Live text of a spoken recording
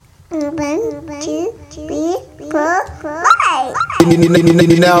1, 2, 3, 4, 5.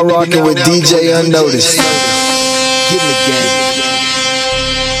 You now rocking with DJ-Unnoticed. Give me the game.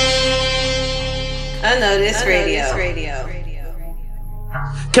 Unnoticed Radio.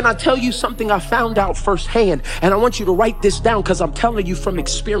 Can I tell you something I found out firsthand? And I want you to write this down because I'm telling you from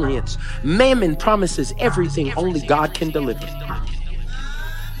experience. Mammon promises everything only God can deliver.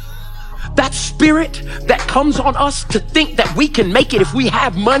 That spirit that comes on us to think that we can make it if we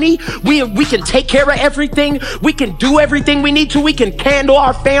have money, we can take care of everything, we can do everything we need to, we can handle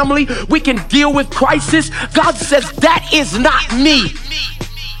our family, we can deal with crisis. God says that is not me.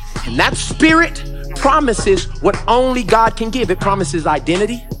 And that spirit promises what only God can give. It promises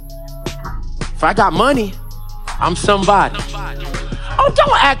identity. If I got money, I'm somebody. Oh,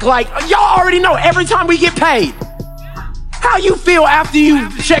 don't act like y'all already know every time we get paid. How you feel after you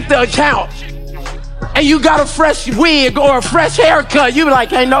check the account and you got a fresh wig or a fresh haircut? You be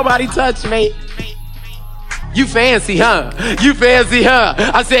like, ain't nobody touch me. You fancy, huh? You fancy, huh?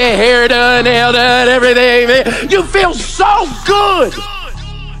 I said hair done, nail done, everything, man. You feel so good.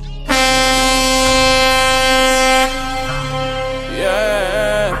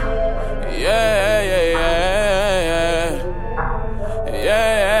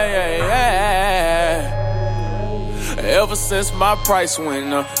 Ever since my price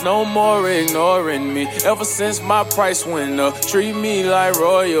went up, no more ignoring me. Ever since my price went up, treat me like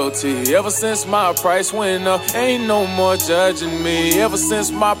royalty. Ever since my price went up, ain't no more judging me. Ever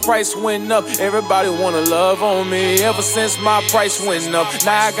since my price went up, everybody wanna love on me. Ever since my price went up,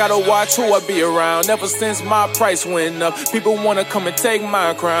 now I gotta watch who I be around. Ever since my price went up, people wanna come and take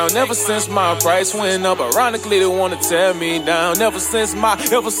my crown. Ever since my price went up, ironically they wanna tear me down. Ever since my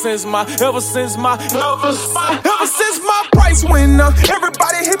price went up,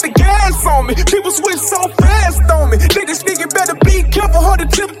 everybody hit the gas on me. People switch so fast on me. Niggas think you better be careful, hard to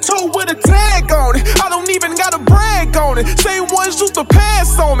tiptoe with a tag on it. I don't even gotta brag on it. Same ones used to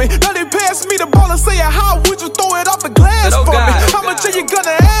pass on me. Now they pass me the ball and say, how would you throw it off the glass for me? How much are you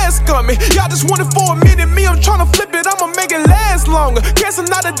gonna ask of me? Y'all just want it for a minute, me, I'm tryna flip it, I'ma make it last longer. Cancer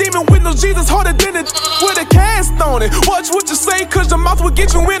not a demon with no Jesus, harder than it with a cast on it. Watch what you say, cause your mouth will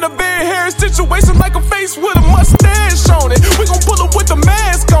get you in a very hairy situation, like a face with a mustache on it. We gon' pull up with the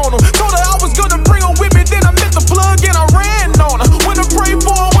mask on them. Told her I was gonna bring her with me, then I met the plug and I ran on her. When I prayed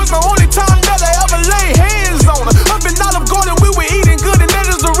for her was the only time that I ever laid hands on her. Up in Olive Garden, we were eating good, and that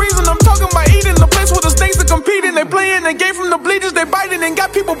is the reason I'm talking about eating. The place where the snakes are competing, they playing the game from the bleachers, they biting and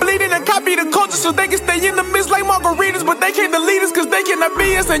got people bleeding and copy the culture so they can stay in the midst like margaritas, but they can't delete us cause they cannot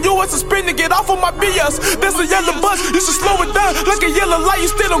be us, and you are suspended, get off of my BS. There's a yellow bus, you should slow it down like a yellow light, you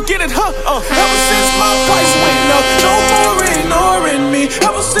still don't get it, huh? Ever since my price went up, no more ignoring me.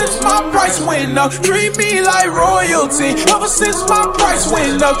 Ever since my price went up, treat me like royalty. Ever since my price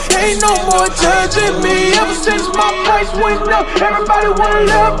went up, ain't no more judging me. Ever since my price went up, everybody wanna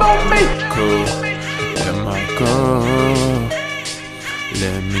love on me. Cool, am I gone?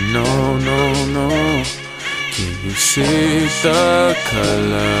 Let me know, no. Can you see the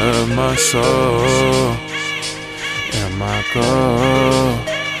color of my soul? Am I gone?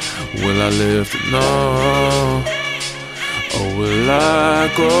 Will I live to know? Or will I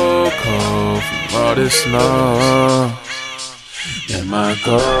grow cold from all this snow? Am I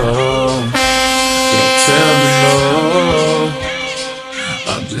gone? Don't tell me no.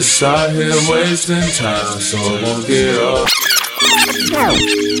 I'm just out here wasting time, so I won't get up.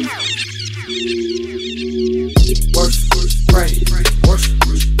 Worship, pray, worship,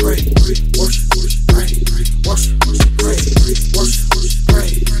 pray, worship, pray, worship, pray, worship, pray, worship,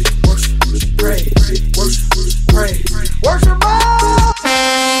 pray, worship, pray, worship.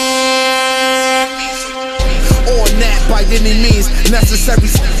 On that by any means necessary.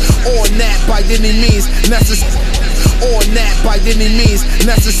 On that by any means necessary. On that by any means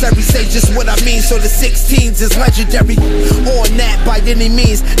necessary. Say just what I mean, so the 16s is legendary. On that by any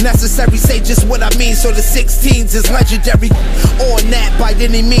means necessary. Say just what I mean, so the 16s is legendary. On that by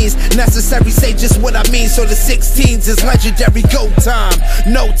any means necessary. Say just what I mean, so the 16s is legendary. Go time,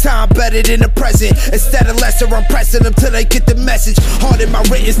 no time better than the present. Instead of lesser, I'm pressing them till they get the message. Hard in my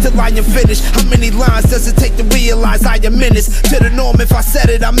written, still I am finished. How many lines does it take to realize I am menace to the norm? If I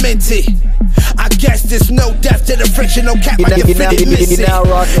said it, I meant it. I guess there's no depth to the friction, no cap. I get fitted missing. You're now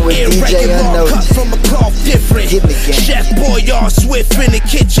rocking with DJ-Unnoticed. Cut from a cloth different. Chef Boyard Swift in the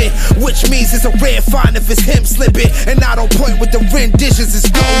kitchen, which means it's a rare find if it's him slipping. And I don't point with the renditions, it's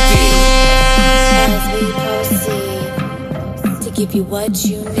golden. As we proceed to give you what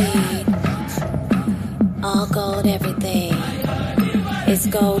you need, all gold, everything. It's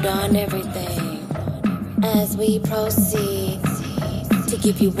gold on everything. As we proceed to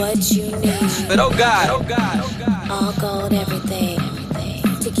give you what you need. But oh God, all gold, everything,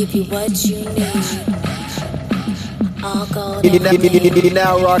 to give you what you need. All gold, everything. You're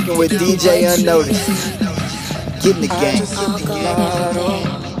now rocking with DJ-Unnoticed. Get in the game. All gold,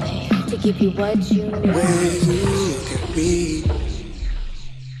 everything, to give you what you need. When you look at me,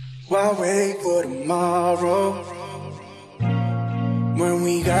 why wait for tomorrow? When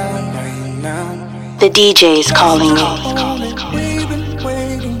we got right now. The DJ's calling you. We've been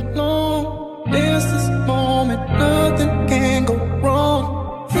waiting long. There's this moment, nothing can go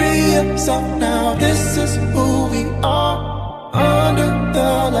wrong. Free yourself now, this is who we are. Under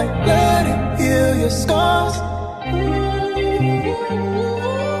the light, let it heal your scars.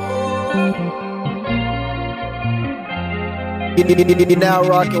 You're now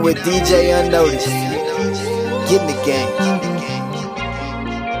rocking with DJ-Unnoticed. Get in the game.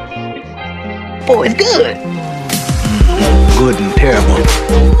 Boy, it's good. Good and terrible.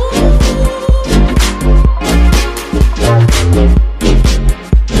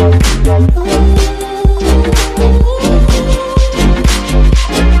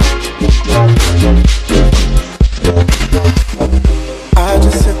 I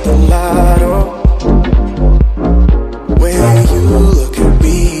just hit the lotto. When you look at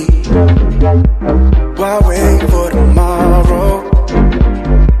me, why wait for tomorrow?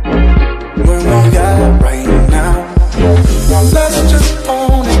 When we got right now, let's just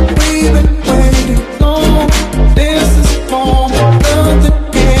own it. We've been waiting long. This is moment, nothing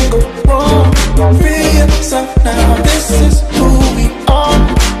can go wrong. Free yourself now, this is who we are.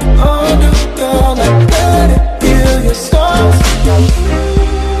 Under the light, let it heal your scars.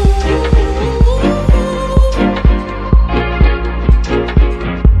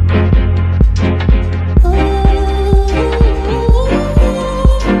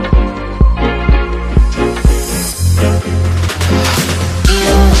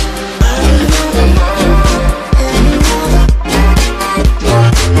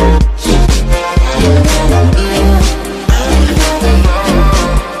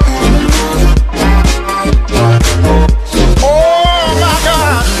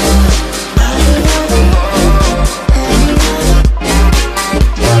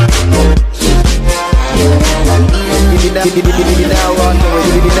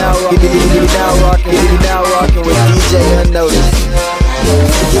 You're now rocking with DJ-Unnoticed.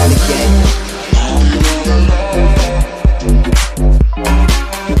 Get in the game.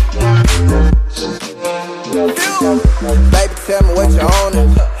 Baby, tell me what you ownin'.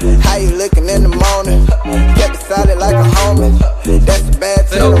 How you looking in the morning? Kept it solid like a homie. That's a bad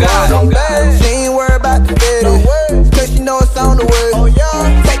thing. She ain't worried about the fitty, cause she know it's on the way.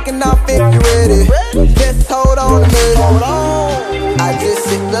 Taking off if you ready. Just hold on a minute. I just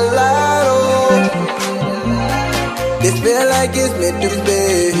hit the lotto. This feel like it's meant to be.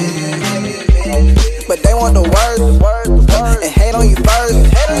 But they want the worst and hate on you first.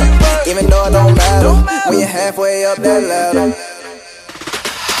 Even though it don't matter when you're halfway up that ladder.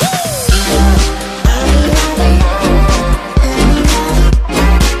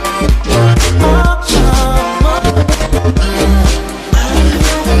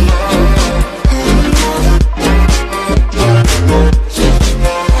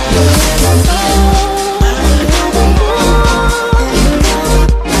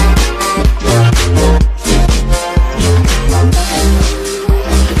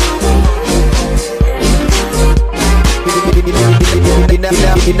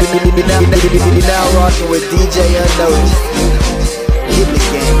 You're now rocking with DJ-Unnoticed. Get in the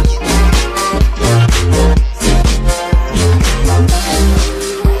game.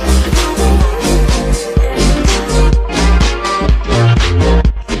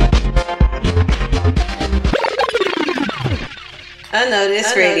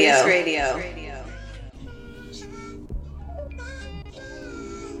 Unnoticed Radio.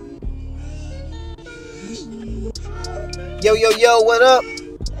 Yo, what up?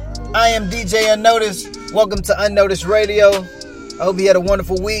 I am DJ-Unnoticed. Welcome to Unnoticed Radio. I hope you had a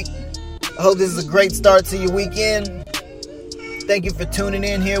wonderful week. I hope this is a great start to your weekend. Thank you for tuning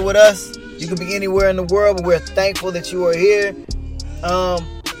in here with us. You could be anywhere in the world, but we're thankful that you are here.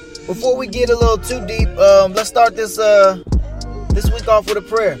 Before we get a little too deep, let's start this week off with a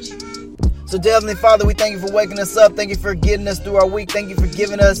prayer. So, dear Heavenly Father, we thank you for waking us up. Thank you for getting us through our week. Thank you for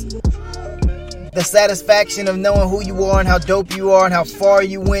giving us the satisfaction of knowing who you are and how dope you are and how far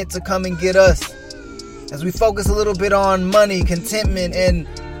you went to come and get us. As we focus a little bit on money, contentment, and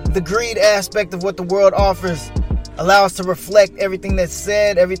the greed aspect of what the world offers, allow us to reflect everything that's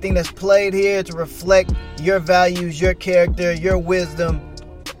said, everything that's played here, to reflect your values, your character, your wisdom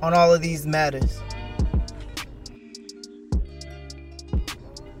on all of these matters.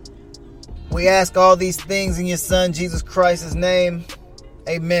 We ask all these things in your Son, Jesus Christ's name.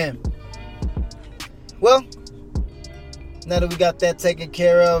 Amen. Well, now that we got that taken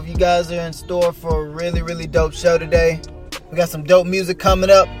care of, you guys are in store for a really, really dope show today. We got some dope music coming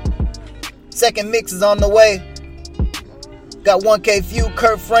up. Second mix is on the way. Got 1K Few,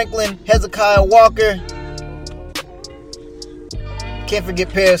 Kurt Franklin, Hezekiah Walker. Can't forget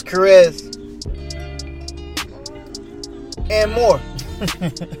Paris Carez. And more.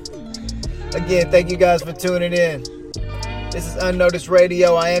 Again, thank you guys for tuning in. This is Unnoticed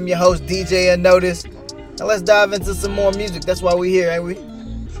Radio. I am your host, DJ-Unnoticed. Now let's dive into some more music. That's why we're here, ain't we?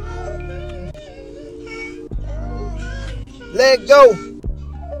 Let go.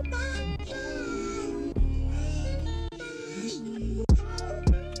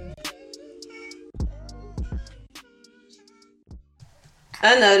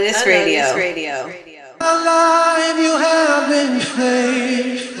 Unnoticed Radio. Alive, you have been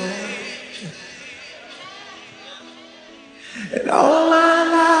faithful, and all my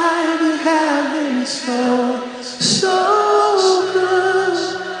life you have been so good.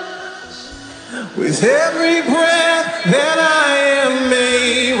 With every breath that I am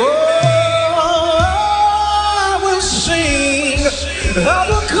able, I will sing of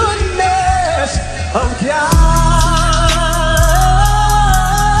the goodness of God.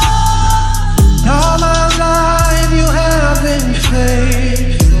 All my life you have been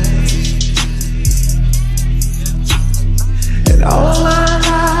faithful, and all my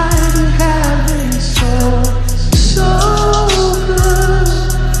life you have been so good.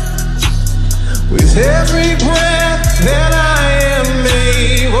 With every breath that I am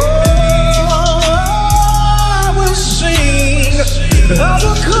able, I will sing of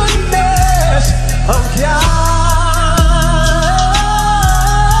the goodness of God.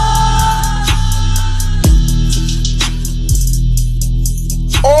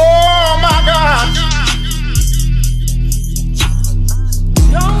 Oh my God!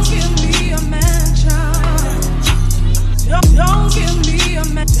 Don't give me a mansion. Don't give me a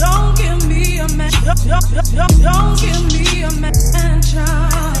man. Don't give me a man. Don't give me a mansion.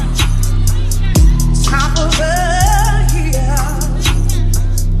 Top of the hill.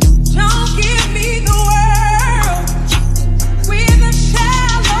 Don't give me the world with a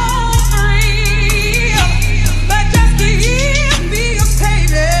shallow thrill, but just give me a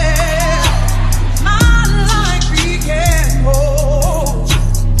payday. My life began whole.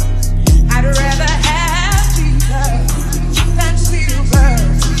 I'd rather have Jesus than silver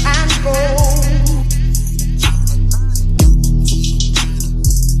and gold.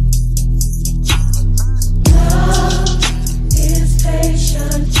 Love is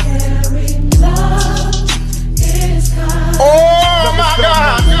patient, caring. Love is kind. Oh my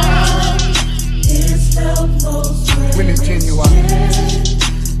God! Love is felt most When it's genuine.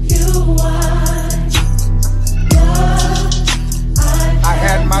 you are. Love, I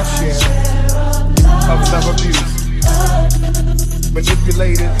had my share of love abuse,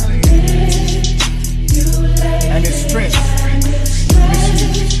 manipulated, and its strength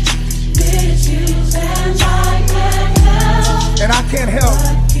misused. And I can't help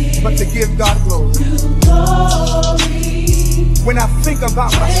but to give God glory. When I think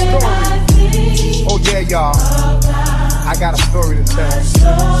about my story, oh yeah, y'all, I got a story to tell.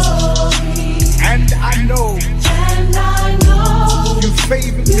 And I know you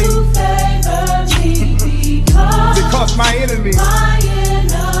favored me because my enemies,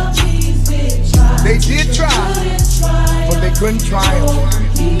 they did try, but they couldn't triumph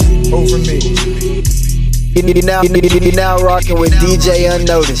over me. You're now rocking with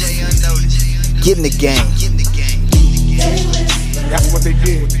DJ-Unnoticed. Get in the game. That's what they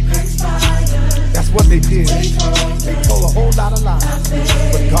did. That's what they did. They told a whole lot of lies,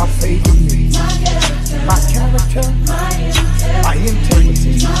 but God favored me. My character, my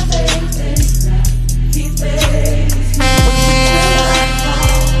integrity.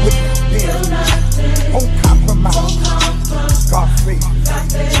 Won't compromise. God favored.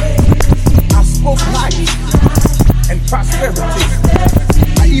 I spoke life and prosperity.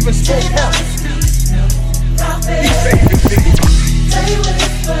 I even spoke health. He favored me.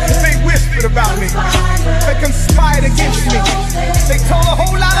 They whispered about me. They conspired against me. They told a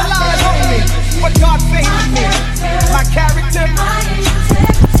whole lot of lies on me. But God favored me. My character,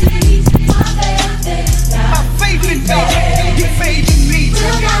 my faith in God, He favored me.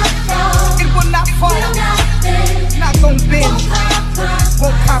 It will not fall. Not gonna bend.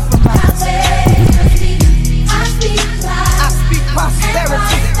 Won't compromise. I speak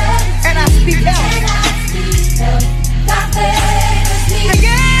prosperity and I speak health.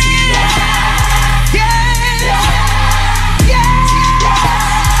 Yeah.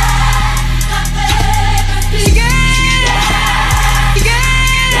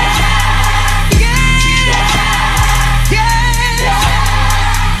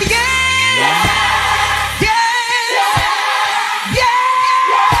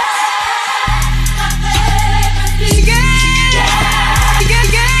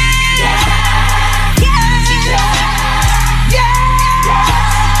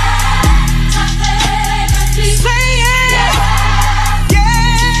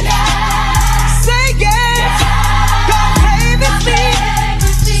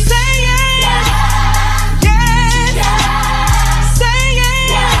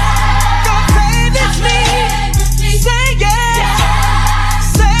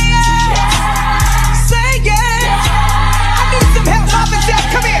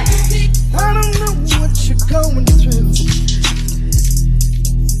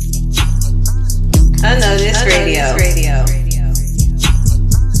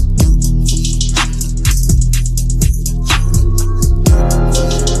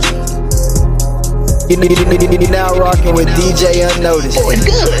 You're now rocking with DJ-Unnoticed. Oh, it's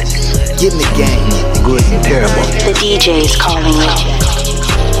good. Get in the game. Good and terrible. The DJ's calling you.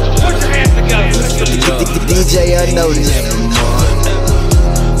 Put your hands together. DJ-Unnoticed.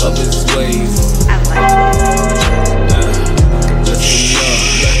 Of his ways.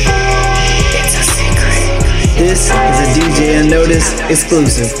 This is a DJ-Unnoticed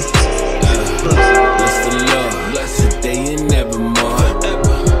exclusive. Bless the Lord, bless the day and evermore.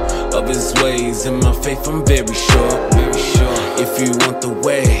 Of his ways and my faith, I'm very sure. If you want the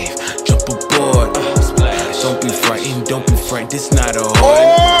wave, jump aboard. Don't be frightened, it's not a hard.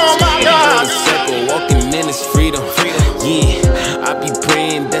 Oh my God! Circle, walking in his freedom. Yeah, I be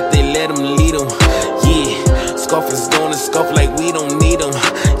praying that they let him lead him. Yeah, scoffers gonna scoff like we don't need them.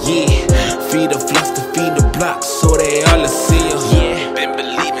 Yeah, feed the flocks to feed the blocks so they all see him. Yeah, been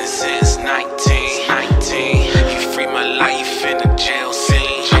believing since 19. He freed my life in the jail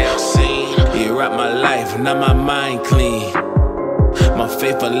scene. He rocked my life, now my mind clean. My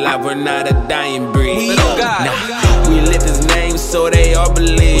faith alive, we're not a dying breed. We lift his name so they all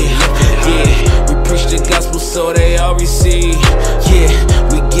believe. Yeah, we preach the gospel so they all receive. Yeah,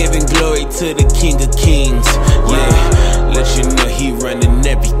 we giving glory to the King of Kings. Yeah, let you know he running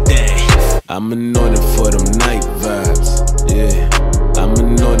everything. I'm anointed for them night vibes. Yeah, I'm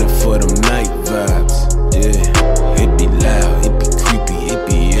anointed for them night vibes. Yeah, it be loud, it be creepy, it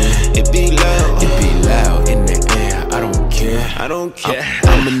be loud in the air. I don't care.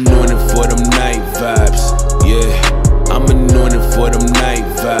 I'm anointed for them night vibes. Yeah, I'm anointed for them night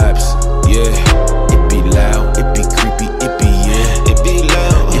vibes. Yeah, it be loud, it be creepy, it be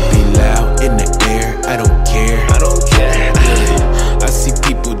loud in the air. I don't care. Yeah, I see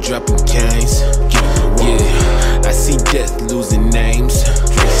people dropping canes. Yeah, I see death losing names.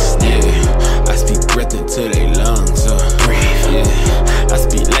 Yeah, I speak breath into their lungs. Yeah, I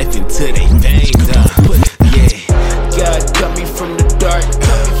speak life into their veins. Yeah, God cut me from the dark.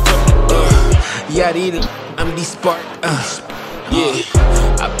 Yadida, I'm the spark. Yeah,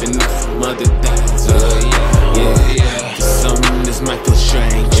 I've been up from other things. Yeah, some this might feel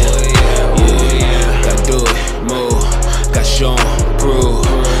strange. Yeah, got do it, move, got show 'em, prove.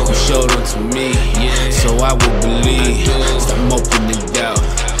 You showed them to me, so I will believe. Stop moping the doubt.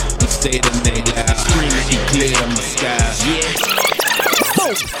 You stay the night loud. He cleared my skies.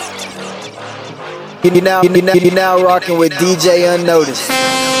 You're now rocking with DJ-Unnoticed.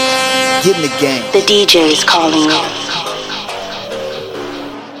 Get in the game. The DJ's calling you.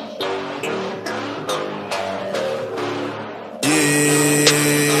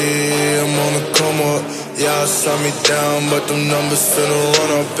 Yeah, I'm on the come up. Y'all shot me down, but them numbers finna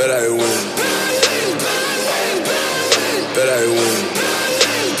run up. Bet I win.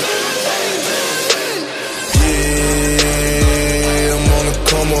 Yeah, I'm on the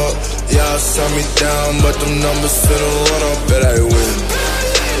come up. Y'all shot me down, but them numbers finna run up. Bet I win.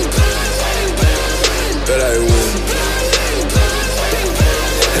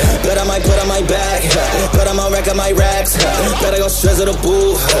 Bet I might put on my back. Bet I'ma rack up my racks. Bet I go straight to the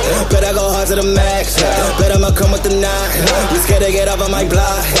booth. Bet I go hard to the max. Bet I'ma come with the knock. You scared to get off on my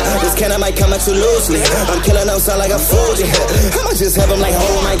block. This can I might come at you loosely. I'm killing them sound like a Fuji. I'ma just have them like,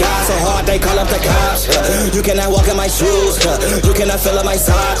 oh my God, so hard they call up the cops. You cannot walk in my shoes. You cannot fill up my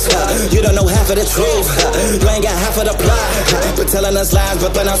socks. You don't know half of the truth. You ain't got half of the plot. But telling us lies,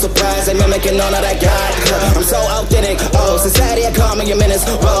 but been out surprised. They mimicking all of that God. I'm so authentic. Oh, society I call me your minutes.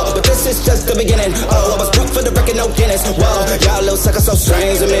 Whoa, but this is just the beginning. Oh, I was broke for the record, no Guinness. Whoa, y'all little suckers so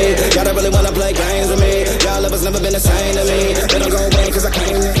strange to me. Y'all don't really wanna play games with me. Y'all lovers never been the same to me. They don't go away cause I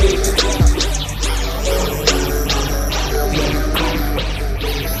came to me.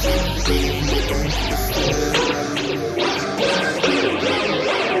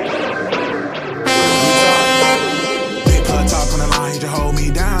 Big put talk on the line, you hold me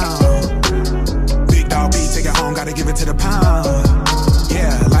down. Big dog beat, take it home, gotta give it to the pound.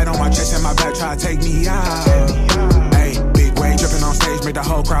 Yeah, light on my chest and my back, try to take me out. Hey, big wave dripping on stage, make the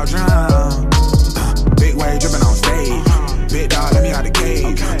whole crowd drown. Big wave dripping on stage. Big dog, let me out the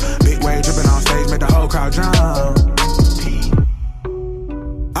cage. Big wave dripping on stage, make the whole crowd drown.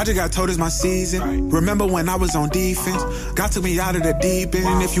 I just got told it's my season. Remember when I was on defense? God took me out of the deep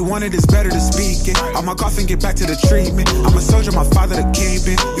end. If you want it, it's better to speak it. I'm a cough and get back to the treatment. I'm a soldier, my father the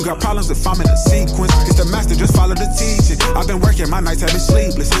kingpin. You got problems if I'm in a sequence. It's the master, just follow the teaching. I've been working, my nights have been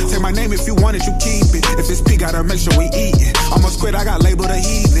sleepless. Take my name if you want it, you keep it. If it's peak, gotta make sure we eat it. Almost quit, I got labeled a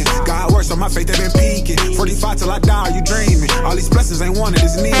heathen. God works on my faith, they been peaking. 45 till I die, you dreaming. All these blessings ain't wanted,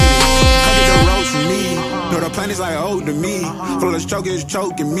 it's needed. Cover the road for me. Know the plan is like old to me. Flawless choke is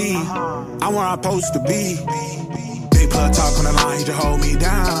choking me. I'm where I'm supposed to be. Big plug talk on the line, he just hold me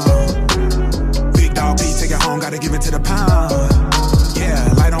down. Big dog own, gotta give it to the pound.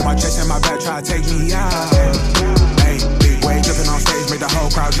 Yeah, light on my chest and my back, try to take me out. Hey, big wave dripping on stage, make the whole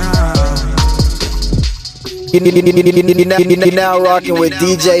crowd drown. You're now rocking with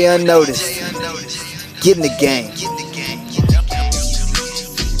DJ-Unnoticed. Get in the game.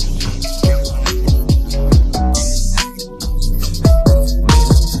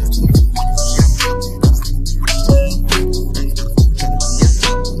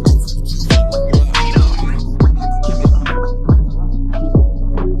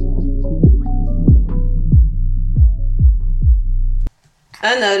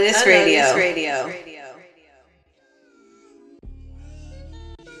 Unnoticed Radio.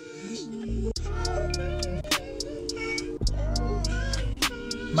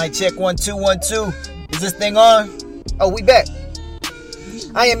 Mic check 1 2 1 2. Is this thing on? Oh, we back.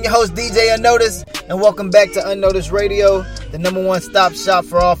 I am your host DJ-Unnoticed, and welcome back to Unnoticed Radio, the #1 stop shop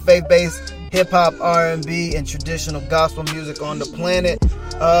for all faith-based hip-hop, R&B, and traditional gospel music on the planet.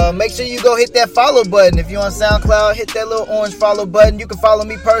 Make sure you go hit that follow button. If you're on SoundCloud, hit that little orange follow button. You can follow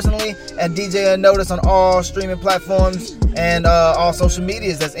me personally at DJ-Unnoticed on all streaming platforms and all social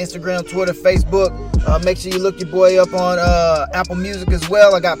medias. That's Instagram, Twitter, Facebook. Make sure you look your boy up on Apple Music as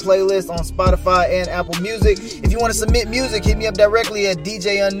well. I got playlists on Spotify and Apple Music. If you want to submit music, hit me up directly at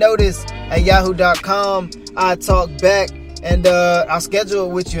djunnoticed@yahoo.com. I talk back. And I'll schedule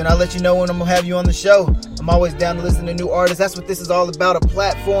it with you, and I'll let you know when I'm going to have you on the show. I'm always down to listen to new artists. That's what this is all about, a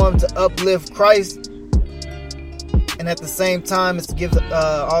platform to uplift Christ. And at the same time, it's to give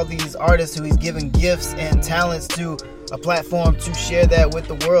all these artists who he's given gifts and talents to a platform to share that with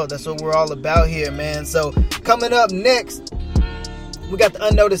the world. That's what we're all about here, man. So coming up next, we got the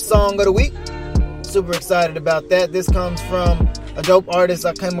Unnoticed Song of the Week. Super excited about that. This comes from a dope artist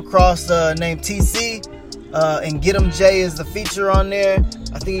I came across named TC. And Get 'em J is the feature on there.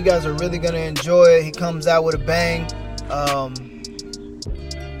 I think you guys are really going to enjoy it. He comes out with a bang.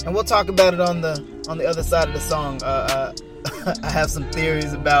 And we'll talk about it on the other side of the song. I have some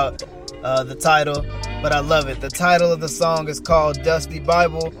theories about the title, but I love it. The title of the song is called Dusty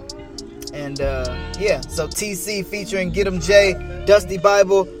Bible. And so TC featuring Get 'em J, Dusty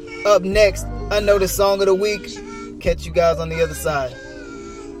Bible. Up next, Unnoticed Song of the Week. Catch you guys on the other side.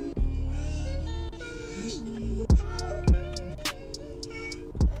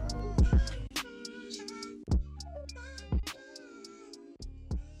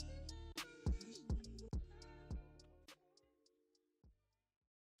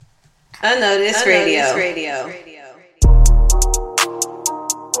 Unnoticed Radio.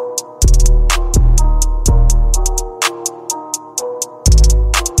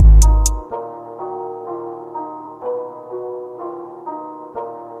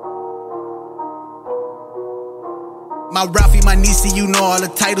 My Ralphie, my Nisi, you know all the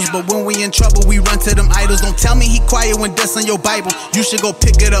titles, but when we in trouble, we run to them idols. Don't tell me he quiet when that's on your Bible. You should go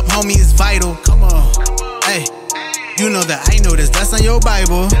pick it up, homie, it's vital. Come on, hey, you know that I know this, that's on your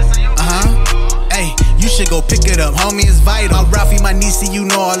Bible. Hey, you should go pick it up, homie, it's vital. My Ralphie, my Nisi, you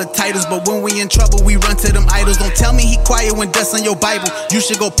know all the titles, but when we in trouble, we run to them idols. Don't tell me he quiet when that's on your Bible. You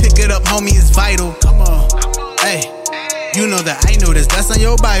should go pick it up, homie, it's vital. Come on, hey, you know that I know this, that's on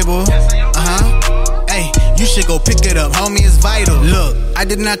your Bible. Hey, you should go pick it up, homie, it's vital. Look, I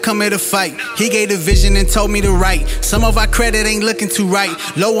did not come here to fight. He gave the vision and told me to write. Some of our credit ain't looking too right.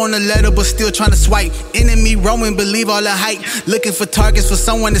 Low on the letter, but still trying to swipe. Enemy roaming, believe all the hype. Looking for targets for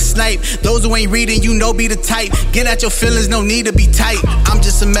someone to snipe. Those who ain't reading, you know, be the type. Get out your feelings, no need to be tight. I'm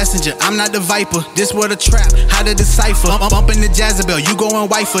just a messenger, I'm not the viper. This word a trap, how to decipher. Bumping the Jezebel, you going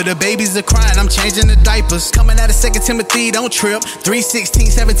white for the babies are crying. I'm changing the diapers. Coming out of 2 Timothy, don't trip.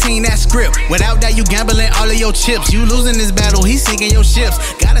 3:16-17, that script. Without that, you gambling all of your chips. You losing this battle, he sinking your ships.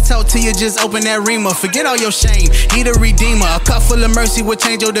 Gotta talk to you, just open that reamer. Forget all your shame, he the redeemer. A cup full of mercy will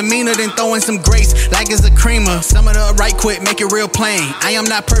change your demeanor, then throw in some grace like it's a creamer. Some of the right quick, make it real plain. I am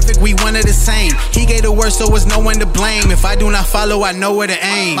not perfect, we one of the same. He gave the word, so it's no one to blame. If I do not follow, I know where to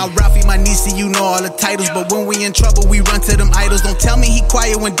aim. My Ralphie, my Nisi, you know all the titles, but when we in trouble, we run to them idols. Don't tell me he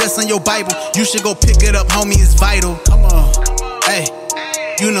quiet when that's on your Bible. You should go pick it up, homie, it's vital. Come on, hey,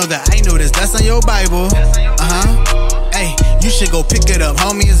 you know that I know this, that's on your Bible. Hey, you should go pick it up,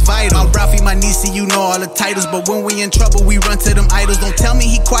 homie, it's vital. My Ralphie, my Nisi, you know all the titles, but when we in trouble, we run to them idols. Don't tell me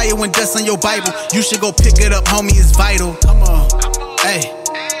he quiet when that's on your Bible. You should go pick it up, homie, it's vital. Come on, hey,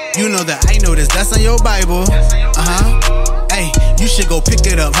 you know that I know this, that's on your Bible. Hey, you should go pick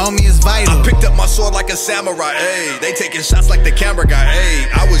it up, homie, it's vital. I picked up my sword like a samurai, ayy. They taking shots like the camera guy, ayy.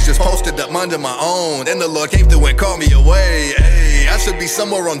 I was just posted up under my own, then the Lord came through and called me away, ayy. I should be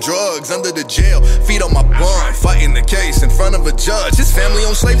somewhere on drugs, under the jail, feet on my bum, fighting the case in front of a judge. His family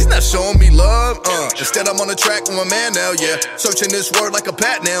on slaves, he's not showing me love. Instead I'm on the track with my man now, yeah. Searching this word like a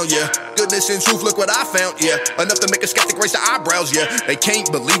pat now, yeah. Goodness and truth, look what I found, yeah. Enough to make a skeptic raise their eyebrows, yeah. They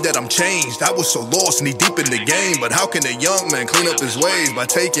can't believe that I'm changed. I was so lost, knee deep in the game. But how can a young man clean up his ways by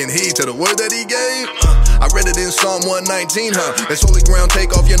taking heed to the word that he gave? I read it in Psalm 119, It's holy ground,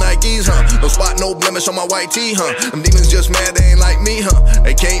 take off your Nikes, No spot, no blemish on my white tee, Them demons just mad, they ain't like me,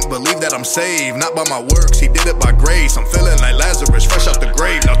 They can't believe that I'm saved, not by my works, he did it by grace. I'm feeling like Lazarus, fresh out the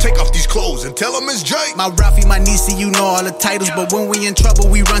grave. Now take off these clothes and tell him it's Jake. My Ralphie, my Niecy, you know all the titles, but when we in trouble,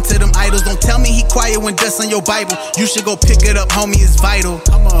 we run to them idols. Don't tell me he quiet when dust on your Bible. You should go pick it up, homie, it's vital.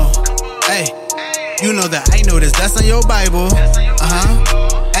 Come on, hey, you know that I know this, that's on your Bible.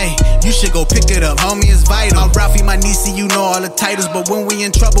 Hey, you should go pick it up, homie, it's vital. My Ralphie, my Niecy, you know all the titles, but when we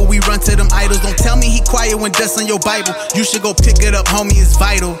in trouble, we run to them idols. Don't tell me he quiet when dust on your Bible. You should go pick it up, homie, it's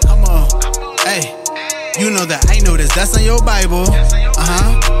vital. Come on, hey, you know that I know this, that's on your Bible.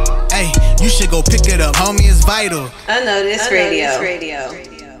 Hey, you should go pick it up, homie, it's vital. Unnoticed Radio.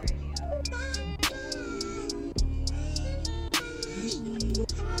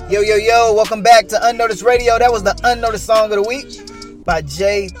 Yo, welcome back to Unnoticed Radio. That was the Unnoticed Song of the Week by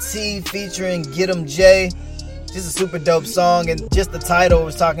JT featuring Get 'em J. Just a super dope song, and just the title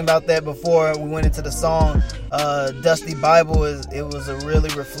was talking about that before we went into the song. Dusty Bible, it was a really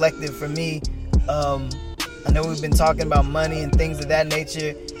reflective for me. I know we've been talking about money and things of that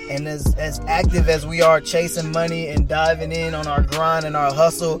nature, and as active as we are chasing money and diving in on our grind and our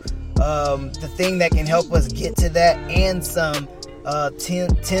hustle, the thing that can help us get to that and some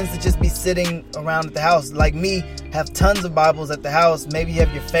tends to just be sitting around at the house. Like me, have tons of Bibles at the house. Maybe you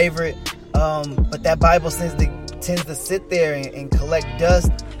have your favorite, but that Bible tends to sit there and collect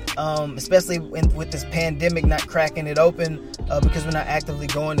dust, especially with this pandemic not cracking it open because we're not actively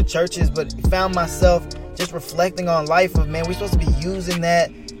going to churches. But found myself just reflecting on life of, man, we're supposed to be using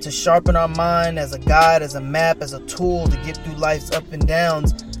that to sharpen our mind as a guide, as a map, as a tool to get through life's up and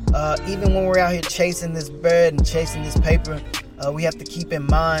downs. Even when we're out here chasing this bread and chasing this paper, we have to keep in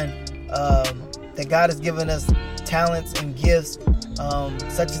mind that God has given us talents and gifts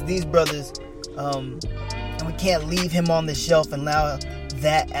such as these brothers, and we can't leave him on the shelf and allow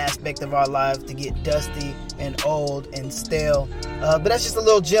that aspect of our lives to get dusty and old and stale. But that's just a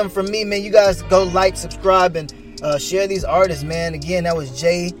little gem from me, man. You guys go like, subscribe, and share these artists, man. Again, that was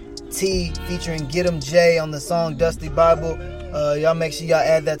JT featuring Get 'em J on the song Dusty Bible. Y'all make sure y'all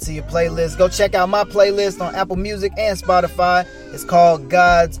add that to your playlist. Go check out my playlist on Apple Music and Spotify. It's called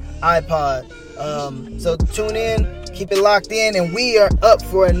God's iPod. So tune in, keep it locked in, and we are up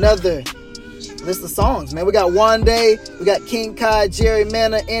for another list of songs, man. We got Wande, we got King Kai, Jerry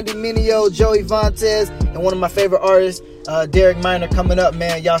Manna, Andy Mineo, Joey Vontez, and one of my favorite artists, Derek Minor, coming up,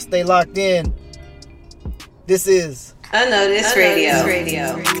 man. Y'all stay locked in. This is Unnoticed Radio.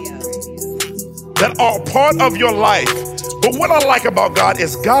 That are part of your life. But what I like about God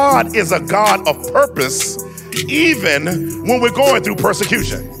is a God of purpose, even when we're going through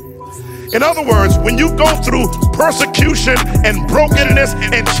persecution. In other words, when you go through persecution and brokenness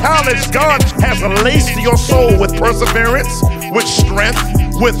and challenge, God has laced your soul with perseverance, with strength,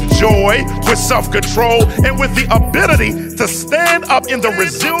 with joy, with self-control, and with the ability to stand up in the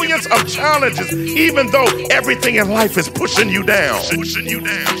resilience of challenges, even though everything in life is pushing you down.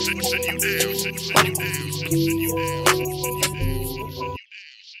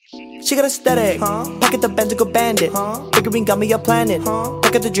 She got aesthetic, pocket the bend to go bandit. Figuring got me a planet,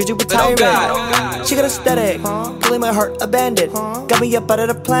 pocket the juju with tyrant. She got aesthetic, killing my heart a bandit. Got me up out of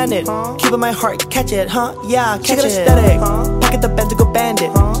the planet, keeping my heart catch it, yeah, catch it. She got aesthetic, pocket the bend to go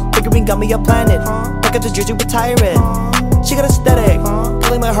bandit. Figuring got me a planet, pocket the juju with tyrant. She got aesthetic,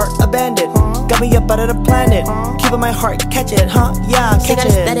 killing my heart a bandit. Got me up out of the planet, keeping my heart catch it, yeah, catch it. She got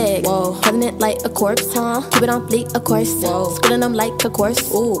aesthetic, whoa, holding it like a corpse, Keep it on fleek, of course, whoa, schooling them like a course,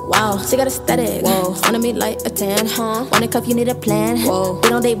 ooh, wow. She got aesthetic, whoa, wanna me like a 10, wanna cuff, you need a plan, whoa. We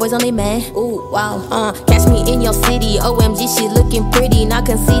don't date boys, only man, ooh, wow. Catch me in your city, OMG, she looking pretty, not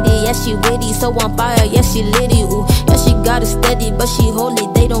conceited, yeah, she witty, so on fire, yeah, she litty, ooh, yeah, she got it steady, but she holy,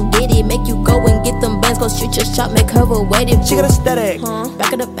 they don't get it. Make you go and get them bands, go shoot your shot, make her a wedding. She got aesthetic,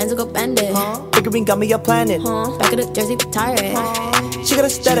 back of the Benz, go bend it. Figuring got me a planet, back of the Jersey, retire it. She got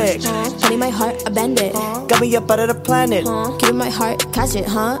aesthetic, honey, my heart, I bend it. Got me up out of the planet, keeping my heart, catch it,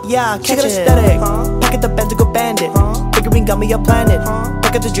 yeah, catch it. She got aesthetic, back at the bend to go bandit. Figuring got me a planet,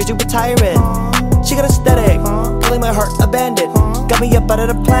 back at the Jersey, retire it. She got aesthetic, killing my heart a bandit. Got me up out of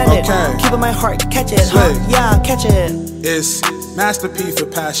the planet, keeping my heart catch it, yeah, catch it. It's Masterpiece for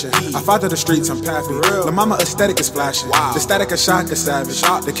passion. I father the streets, I'm pappy. La mama aesthetic is flashing. The static of shock is savage.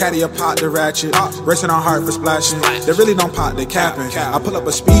 The caddy a pot, the ratchet. Racing on heart for splashing. They really don't pop, they capping. I pull up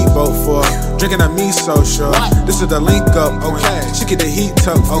a speedboat for drinking a miso show. This is the link up, okay. She get the heat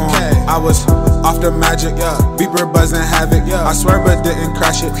tuck, okay. I was off the magic, beeper buzzing havoc. I swear but didn't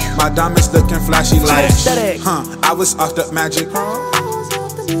crash it. My diamonds looking flashy like I was off the magic.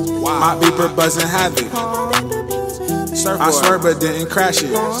 My beeper buzzing havoc. I swear but didn't crash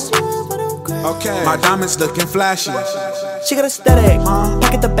it. Okay, my diamonds looking flashy. She got aesthetic,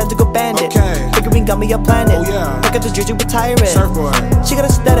 pocket the bend to go bandit. Figuring got me a planet. Back at the juju with tyrant. She got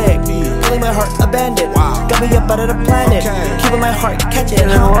aesthetic, feeling my heart a bandit. Got me up out of the planet, keeping my heart catching.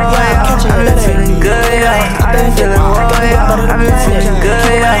 Yeah, catching. I've been feeling good, yeah. I've been feeling raw, yeah. I've been feeling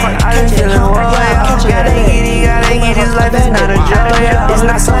good, yeah. I've been feeling raw, yeah. Gotta get it, this life is not a joke, yeah. It's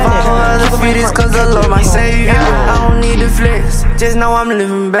not some for other feet, it's cause I love my savior. I don't need the flex, just know I'm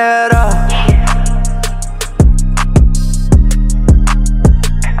living better.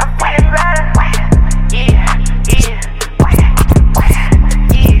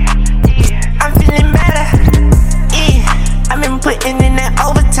 Putting in that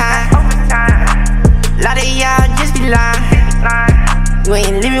overtime. Lot of y'all just be lying. You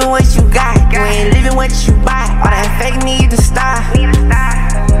ain't living what you got. You ain't living what you buy. All that fake need to stop.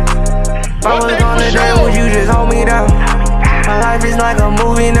 If I was on the day, would you just hold me down? My life is like a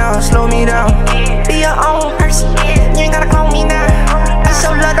movie now, slow me down. Be your own person, you ain't gotta clone me now. I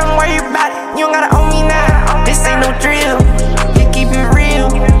show love, don't worry about it, you don't gotta own me now. This ain't no drill, you keep it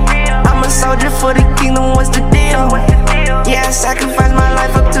real. I'm a soldier for the kingdom, what's the deal? Yeah, I sacrificed my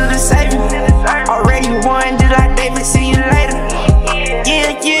life up to the Savior. Already won, just like David, see you later.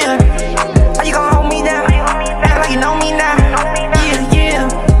 Yeah. How you gon' hold me down? Act like you know me now. Yeah.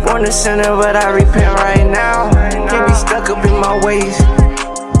 Born a sinner, but I repent right now. Can't be stuck up in my ways.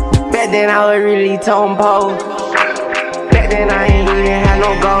 Back then I was really tone pole. Back then I ain't even had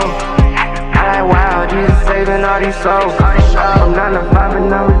no goal. I like, wow, Jesus saving all these souls. I'm 9 to 5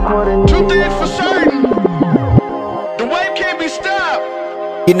 and I'm recording. Truth is for certain. The wave can't be stopped.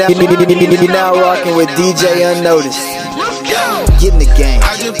 You're now rocking with DJ-Unnoticed. Get in the game.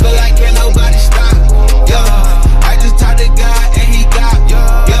 I just feel like can't nobody stop. I just talked to God and he got.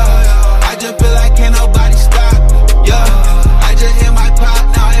 I just feel like can't nobody stop. I just hit my pop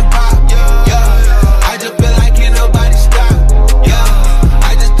now and pop. I just feel like can't nobody stop.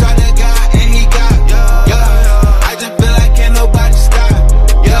 I just talked to God and he got. I just feel like can't nobody stop.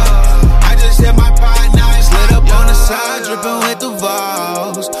 I just hit my pop now and slid up on the side, dripping with the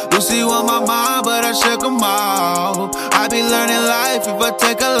balls. Lucy want my mind, but I shook them all. I be learning life if I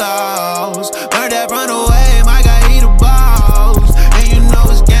take a loss. Learn that run away, my guy eat a balls. And you know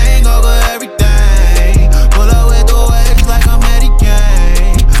it's gang over everything. Pull up with the waves like I'm Eddie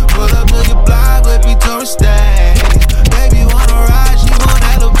Kane. Pull up to your block with me to stay. Baby wanna ride, she won't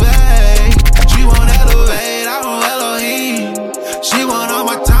elevate. She won't elevate, I won't Elohim. She want all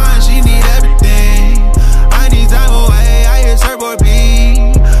my time, she need everything. I need time away, I hear surfboard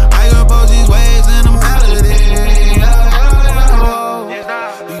beat. I compose these waves and I'm melody.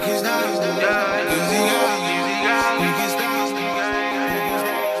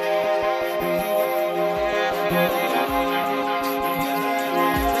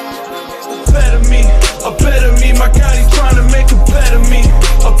 A better me, my God, he's trying to make a better me.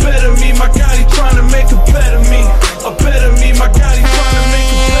 A better me, my God, he's trying to make a better me. A better me, my God, he's trying to make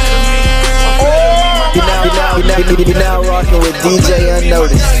a better me. You're now rocking with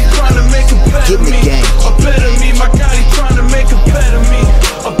DJ-Unnoticed. Get in the game. A better me, my God, he's trying to make a better me.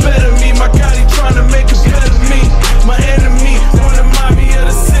 A better me, my God, he's trying to make a better me. My enemy wanna remind me of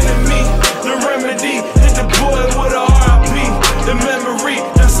the sin in me. The remedy, hit the boy with a RIP. The memory,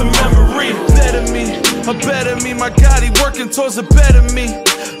 that's a memory. Better me. A better me, my God, he working towards a better me.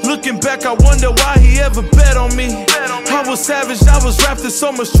 Looking back, I wonder why he ever bet on me. I was savage, I was wrapped in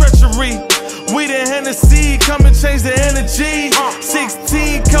so much treachery. Weed and Hennessy, come and change the energy.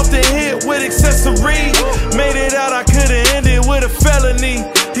 16, cuffed and hit with accessory. Made it out, I could've ended with a felony.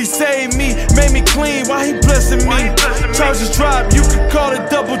 He saved me, made me clean, why he blessing me? Charges drop, you could call it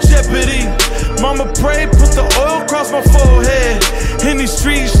double jeopardy. Mama prayed, put the oil across my forehead. In these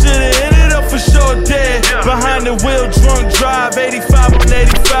streets, should've ended up for sure dead. Behind the wheel, drunk drive, 85 on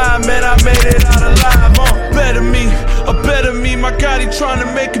 85, man, I made it out alive. Better me, a better me, my God, he trying to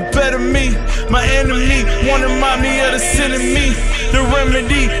make it better me. My enemy wanna remind me of the sin in me. The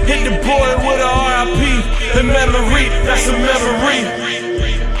remedy, hit the boy with a RIP. The memory, that's a memory.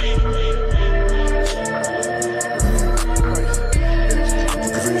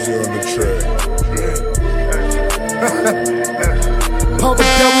 On the track.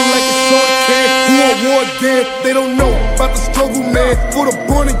 again. They don't know about the struggle, man. For the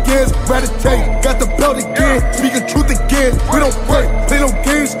born again, rat-a-tat, got the belt again. Speaking truth again, we don't play no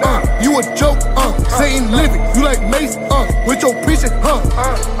games, you a joke, Satan living, you like Mace, with your preaching,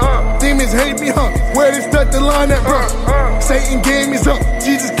 demons hate me, where they start the line at, Satan game is up,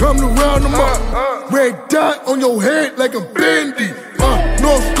 Jesus come to round them up. Red dot on your head like a bandit,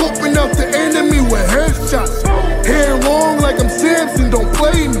 no scoping out the enemy with headshots. Hair long like I'm Samson, don't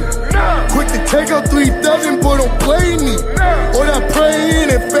play me. Quick to take out 3,000, but don't play me. All that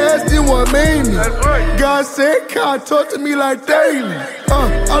praying and fasting what made me. God said, God talk to me like daily.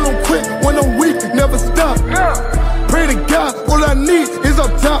 I don't quit when I'm weak, never stop. Pray to God, all I need is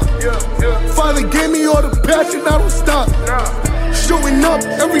up top. Father gave me all the passion, I don't stop. Showing up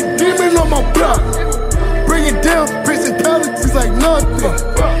every demon on my block. Bring it down, principalities like nothing.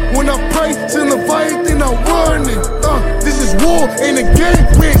 When I pray, send the fire, then I'm running. This is war, ain't a game,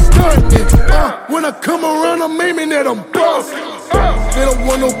 we ain't starting. When I come around, I'm aiming at them boss. They don't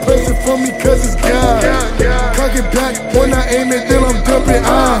want no pressure from me, cause it's God. Cock it back, when I aim it, then I'm dumping.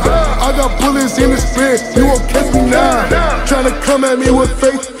 I got bullets in the spirit, you won't catch me now. Tryna come at me with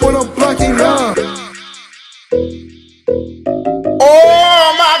faith, but I'm blocking now.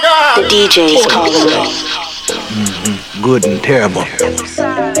 Oh my God! The DJ is calling me. Good and terrible.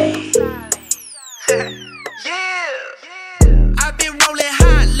 I've been rolling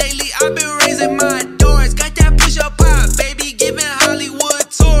hot lately, I've been raising my doors. Got that push-up pop, baby, giving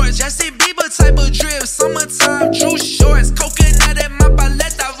Hollywood tours. Justin Bieber type of drip, summertime true shorts. Coconut in my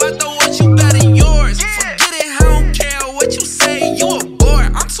paleta, vato, what you got in yours? Forget it, I don't care what you say, you a bore.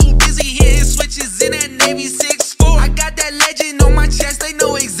 I'm too busy hitting switches in that Navy 6'4". I got that legend on my chest, they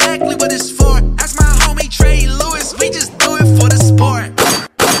know exactly what it's for. That's my homie Trey Lewis, we just do it for the sport.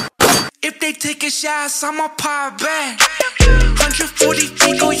 If they take a shot, I'ma pop back. 140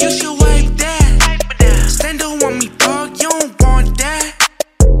 feet, oh, you should wipe that. Stand up on me, dog, you don't want that.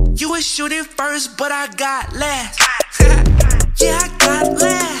 You was shooting first, but I got last. Yeah, I got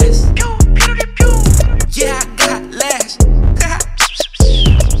last. Yeah, I got last.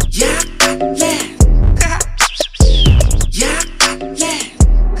 Yeah, I got last. Yeah, I got last.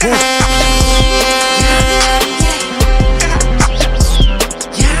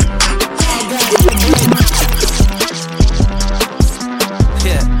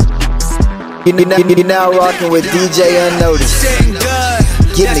 You're now rocking with DJ-Unnoticed.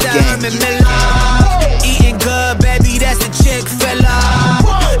 Get in the game. Eating good, baby, that's the chick fella.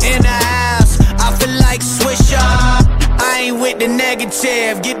 In the house, I feel like Swisher. I ain't with the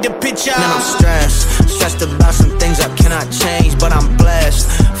negative, get the picture. Man, I'm stressed about some things I cannot change, but I'm blessed.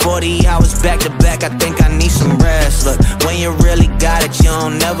 40 hours back to back, I think I need some rest. Look, when you really got it, you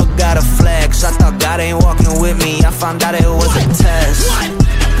don't never gotta flex. I thought God ain't walking with me, I found out it was a test.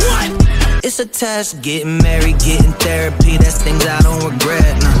 What? It's a test, getting married, getting therapy, that's things I don't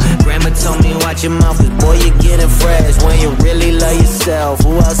regret. Nah, grandma told me watch your mouth, cause boy you're getting fresh. When you really love yourself,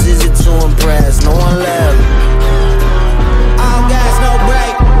 who else is it to impress? No one left. All gas, no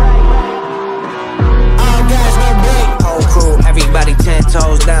break. All gas, no break. Whole crew, everybody 10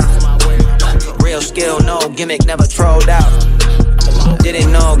 toes down. Real skill, no gimmick, never trolled out.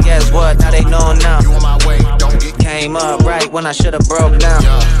 Didn't know, guess what, now they know now. Came up right when I should've broke down.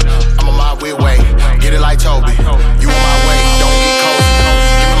 I'm on my weird way, get it like Toby. You on my way, don't get cozy.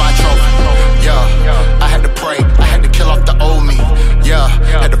 Give me my trophy. Yeah, I had to pray, I had to kill off the old me. Yeah,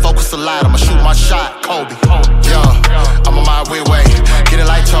 had to focus a lot, I'ma shoot my shot, Kobe. Yeah, I'm on my weird way, get it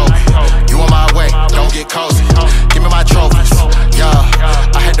like Toby. You on my way, don't get cozy. Give me my trophies. Yeah,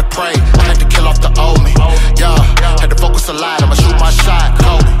 I had to pray, I had to kill off the old me. Yeah, had to focus a lot, I'ma shoot my shot,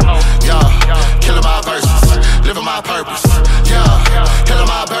 Kobe. Yeah, killing my verses, living my purpose. Yeah, killing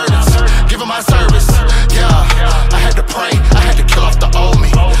my burdens, giving my service. Yeah, I had to pray, I had to kill off the old me.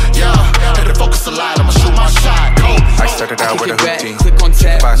 Yeah, had to focus a lot, I'ma shoot my shot, Kobe. I started out with a hoop team.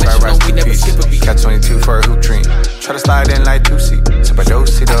 Five star rice to peace. Got 22 for a hoop dream. Try to slide in like 2C. Some of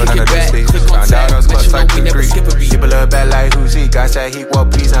those see those under the sleeves. Found out I was close like 2-3. People look bad like Who's God said he wore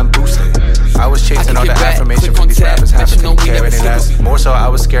peas and boosted. I was chasing all the affirmation from these rappers. Half couldn't care any less. More so I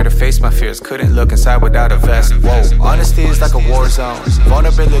was scared to face my fears. Couldn't look inside without a vest. Whoa, honesty is like a war zone.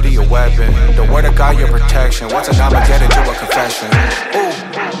 Vulnerability a weapon. The word of God your protection. Once a number get into a confession. Ooh,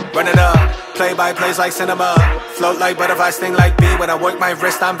 run it up. Play by plays like cinema. Float like butterflies, sting like bee. When I work my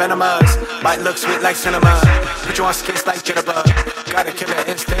wrist, I'm venomous. Might look sweet like cinema. Put you on skits like jitterbug. Gotta kill it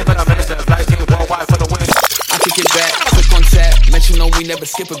instant, but I'm innocent. Life team worldwide for the win. I kick it back, click on tap. Mention no, we never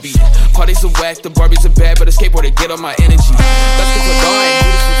skip a beat. Parties are whack, the Barbies are bad, but a skateboarder get on my energy. Let's get for dying, do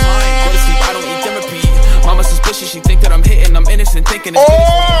this for time. Go to sleep, I don't eat therapy. Mama says suspicious. She think that I'm hitting, I'm innocent, thinking it's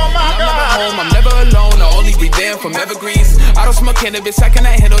I'm never home, I'm never alone. I only breathe in from evergreens. I don't smoke cannabis, I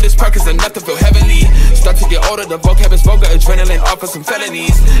cannot handle this perk, cause enough to feel heavenly. Start to get older, the vocab is vulgar, adrenaline off of some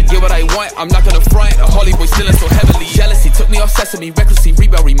felonies. Get what I want, I'm not gonna front. A holy boy stealing so heavily. Jealousy took me off sesame, recklessly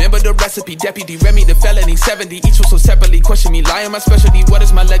rebound. Remember the recipe, deputy Remy, the felony. 70, each one so separately. Question me, lying my specialty. What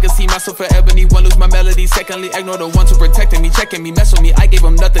is my legacy? Myself for ebony, one lose my melody. Secondly, ignore the ones who protecting me, checking me, mess with me. I gave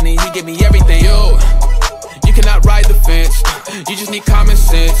him nothing and he gave me everything. Yo, you cannot ride the fence, you just need common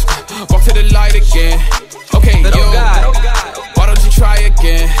sense. Walk to the light again. Okay, yo, why don't you try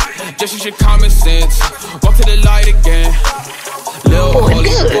again? Just use your common sense. Walk to the light again. Lil' holy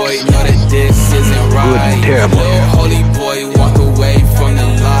boy, know that this isn't right. Lil' holy boy, walk away from the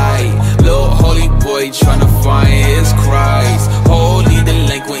light. Lil' holy boy, tryna find his Christ. Holy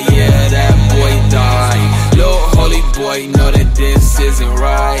delinquent, yeah, that boy died. Lil' holy boy, know that this isn't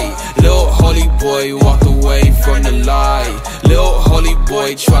right. Lil' holy boy, walk away from the light. Lil' holy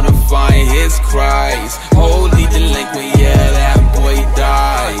boy, tryna find his Christ. Holy delinquent, yeah, that boy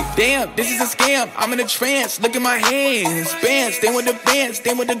died. Damn, this is a scam, I'm in a trance. Look at my hands, bands, stay with the bands,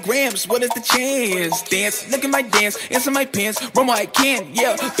 stay with the grams. What is the chance? Dance, look at my dance, answer my pants. Roll I can,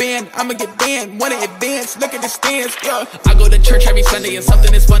 yeah, band, I'ma get banned. Wanna advance, look at the stands, yeah. I go to church every Sunday and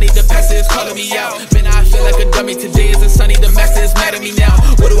something is funny. The pastor is calling me out. Man, I feel like a dummy. Today is a sunny, the master is mad at me now.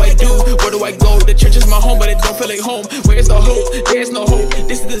 What do I do? Where do I go? The church is my home, but it don't feel like home. Where's the hope? There's no hope.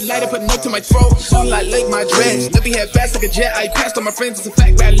 This is the light I put note to my throat. So like my dreads. Let me head fast like a jet. I passed on my friends. It's a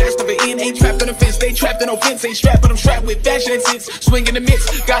fact, bad last of it in. Ain't trapped on the fence. They trapped in no fence. Ain't strapped, but I'm strapped with fashion and sense. Swing in the mix.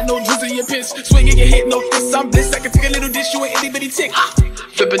 Got no drizzle in your piss. Swing and get hit. No this. I'm bliss. I can take a little dish. You ain't anybody tick.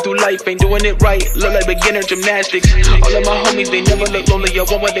 Flipping through life. Ain't doing it right. Look like beginner gymnastics. All of my homies, they never look lonely. Yo,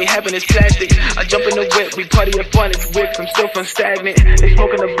 what they having is plastic. I jump in the whip. We party at fun. It's whips. I'm still from stagnant. They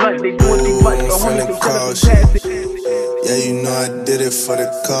smoking a blunt. They doing too much. The homies, they fantastic. Yeah, you know I did it for the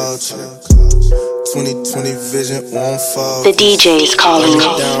culture. 2020 vision won't fall. The DJ is calling me.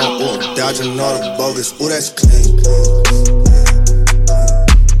 Down, dodging all the bogus. Ooh, that's clean.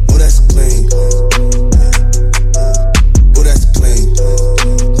 Ooh, that's clean. Ooh, that's clean.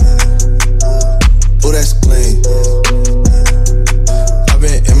 Ooh, that's clean. I've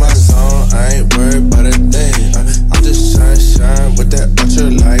been in my zone. I ain't worried about a thing. I'm just shine with that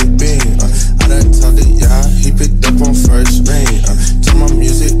ultralight beam. I done talked to y'all. He picked up on first ring. Turn my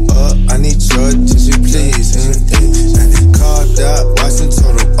music up. I need your attention, please. Called out, Watson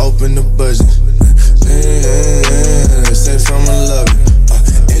told him open the budget. Sent from 11.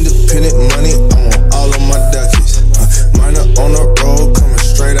 Independent money, I want all of my ducats. Minor on the road, coming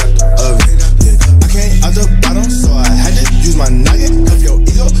straight out the oven. Yeah. I came out the bottom, so I had to use my nugget. Cuff your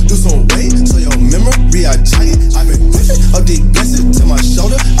ego, do some weight, so your memory I jog it. I've been whipping up the blessing to my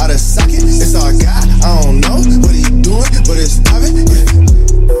shoulder, out of socket. It's all God, I don't know what he doing, but it's stopping. Yeah.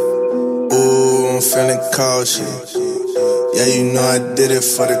 Ooh, I'm feeling cautious. Yeah, you know I did it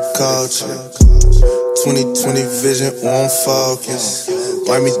for the culture. 2020 vision won't focus.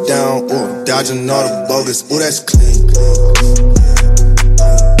 Wipe me down, ooh, dodging all the bogus. Ooh, that's clean.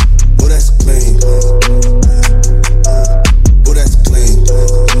 Ooh, that's clean. Ooh, that's clean.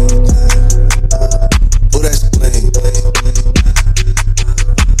 Ooh, that's clean.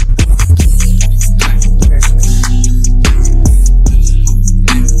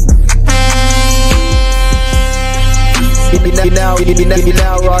 You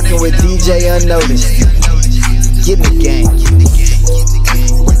now rocking with DJ-Unnoticed. Get in the game.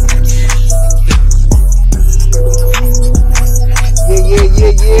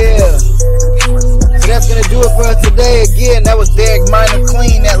 Yeah. So that's gonna do it for us today. Again, that was Derek Minor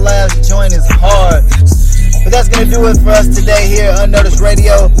Clean. That last joint is hard. But that's gonna do it for us today here at Unnoticed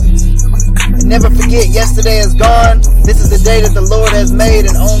Radio. And never forget, yesterday is gone. This is the day that the Lord has made,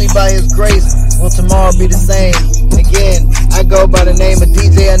 and only by His grace will tomorrow be the same. Again, I go by the name of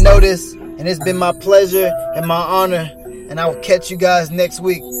DJ-Unnoticed, and it's been my pleasure and my honor, and I will catch you guys next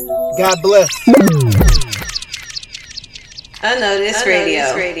week. God bless. Unnoticed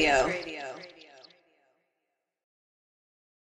Radio.